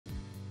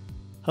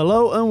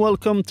Hello and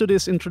welcome to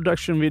this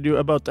introduction video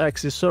about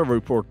Axis Server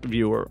Report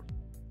Viewer.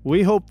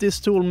 We hope this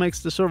tool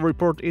makes the server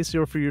report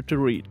easier for you to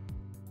read.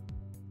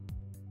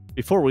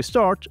 Before we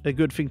start, a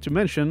good thing to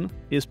mention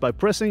is by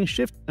pressing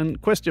Shift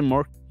and question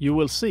mark you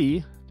will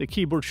see the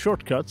keyboard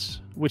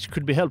shortcuts, which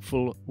could be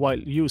helpful while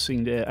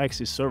using the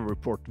Axis Server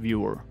Report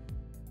Viewer.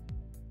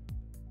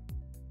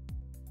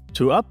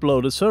 To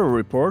upload a server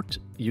report,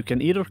 you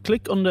can either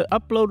click on the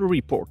Upload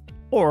Report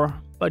or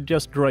by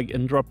just drag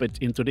and drop it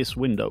into this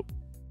window.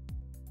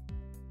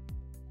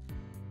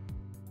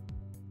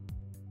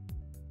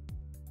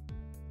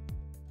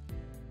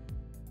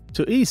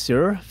 To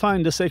easier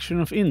find the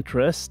section of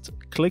interest,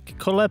 click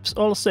Collapse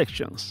all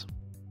sections.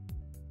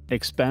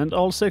 Expand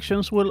all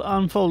sections will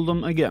unfold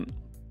them again.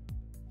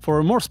 For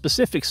a more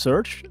specific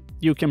search,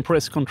 you can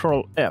press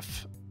Ctrl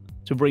F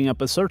to bring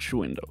up a search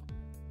window.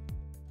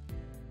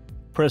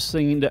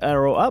 Pressing the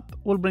arrow up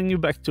will bring you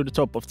back to the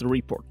top of the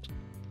report.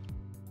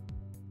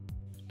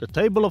 The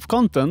table of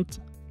content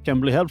can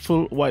be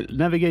helpful while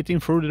navigating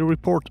through the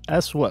report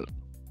as well.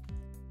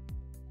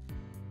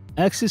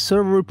 Axis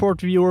Server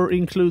Report Viewer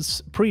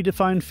includes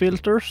predefined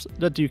filters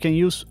that you can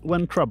use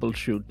when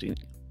troubleshooting.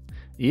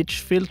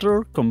 Each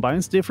filter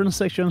combines different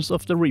sections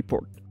of the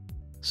report.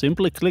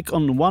 Simply click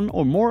on one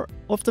or more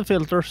of the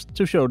filters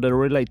to show the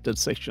related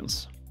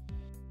sections.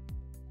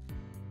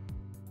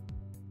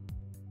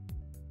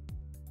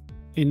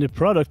 In the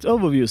Product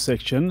Overview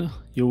section,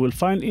 you will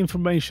find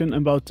information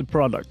about the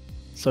product,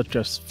 such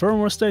as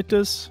firmware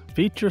status,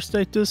 feature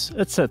status,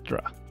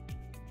 etc.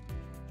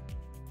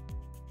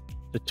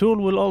 The tool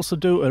will also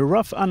do a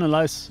rough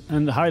analysis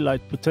and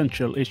highlight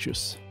potential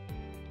issues.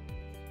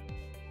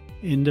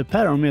 In the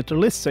parameter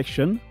list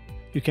section,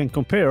 you can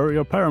compare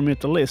your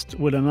parameter list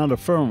with another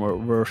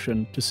firmware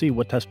version to see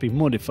what has been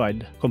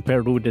modified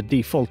compared with the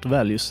default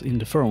values in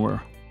the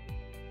firmware.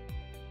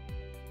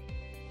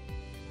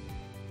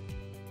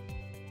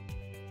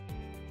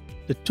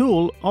 The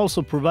tool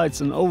also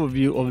provides an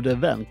overview of the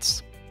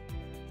events.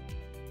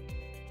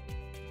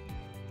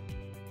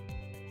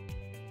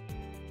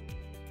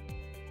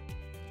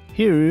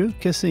 Here you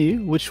can see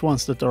which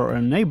ones that are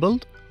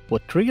enabled,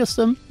 what triggers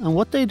them and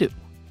what they do.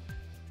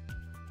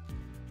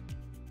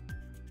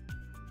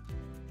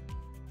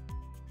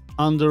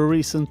 Under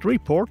Recent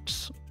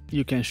Reports,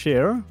 you can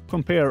share,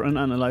 compare and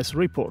analyze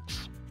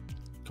reports.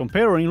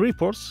 Comparing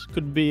reports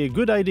could be a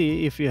good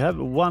idea if you have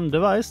one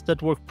device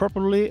that works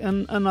properly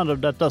and another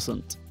that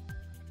doesn't.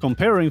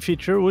 Comparing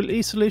feature will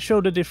easily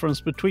show the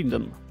difference between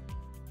them.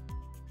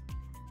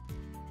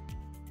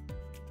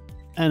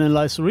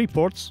 Analyze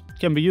reports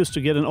can be used to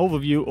get an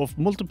overview of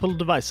multiple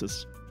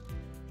devices.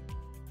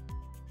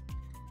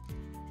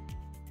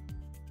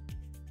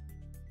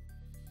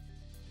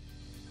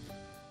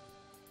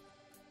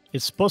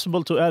 It's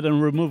possible to add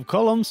and remove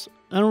columns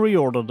and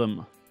reorder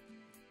them.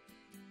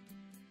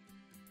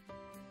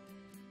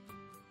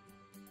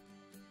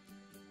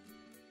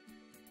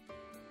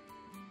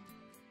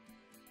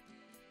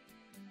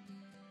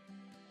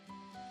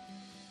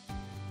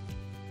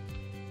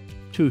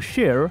 To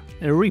share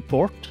a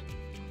report,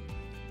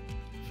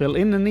 fill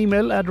in an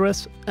email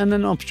address and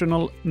an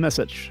optional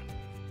message.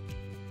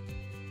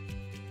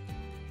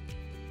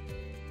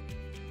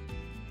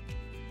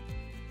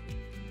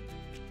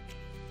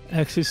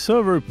 Axis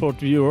Server Report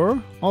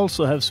Viewer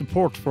also have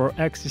support for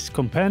Axis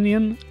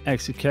Companion,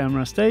 Axis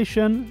Camera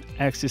Station,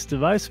 Axis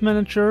Device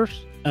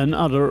Managers and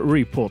other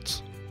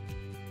reports.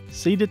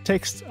 See the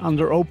text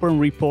under Open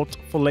Report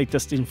for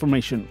latest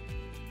information.